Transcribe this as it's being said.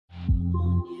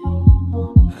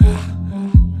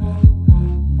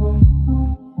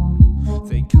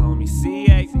They call me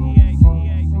CAE.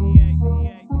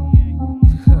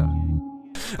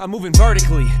 I'm moving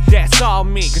vertically, that's all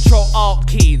me.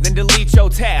 Control-Alt-Key, then delete your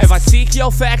task. If I seek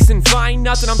your facts and find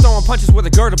nothing, I'm throwing punches with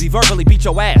a girdle, be verbally beat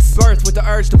your ass. Birth with the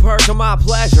urge to purge on my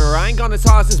pleasure. I ain't gonna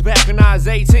toss this back when I was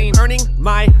 18. Earning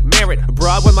my merit,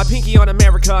 bruh, with my pinky on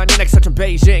America and next touch in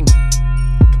Beijing.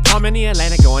 I'm in the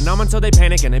Atlantic going numb until they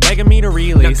panic and they begging me to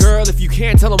release. Now girl, if you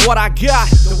can't tell them what I got,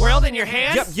 the world in your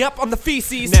hands? Yep, I'm the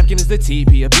feces. Napkin is the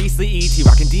TP, a beastly ET,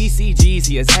 rockin' DCGs.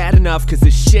 He has had enough, cause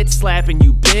this shit slapping.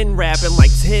 You been rapping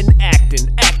like 10 acting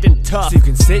tough. So you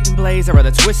can sit and blaze, I'd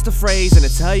rather twist the phrase. And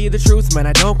to tell you the truth, man,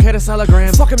 I don't care to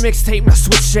telegram. Fuck a mixtape, now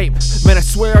switch shape. Man, I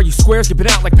swear all you squares skipping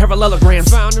out like parallelograms.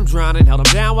 Found him drowning, held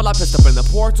him down while I pissed up in the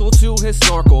portal to his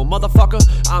snorkel. Motherfucker,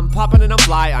 I'm popping and I'm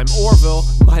fly, I'm Orville.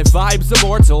 My vibe's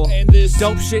immortal. And this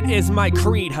dope shit is my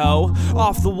creed, ho.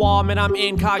 Off the wall, man, I'm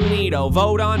incognito.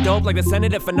 Vote on dope like the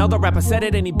Senate. If another rapper said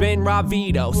it and he been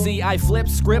Ravito. See, I flip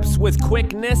scripts with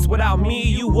quickness. Without me,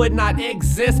 you would not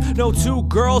exist. No two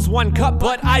girls, one cup,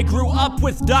 but I grew up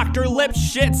with Dr.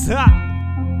 Lipschitz. Ha!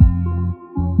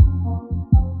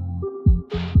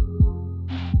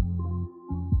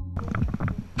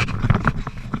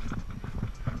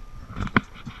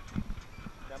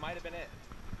 That might have been it.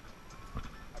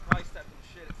 I probably stepped in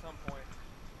shit at some point.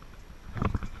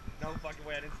 No fucking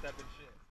way I didn't step in shit.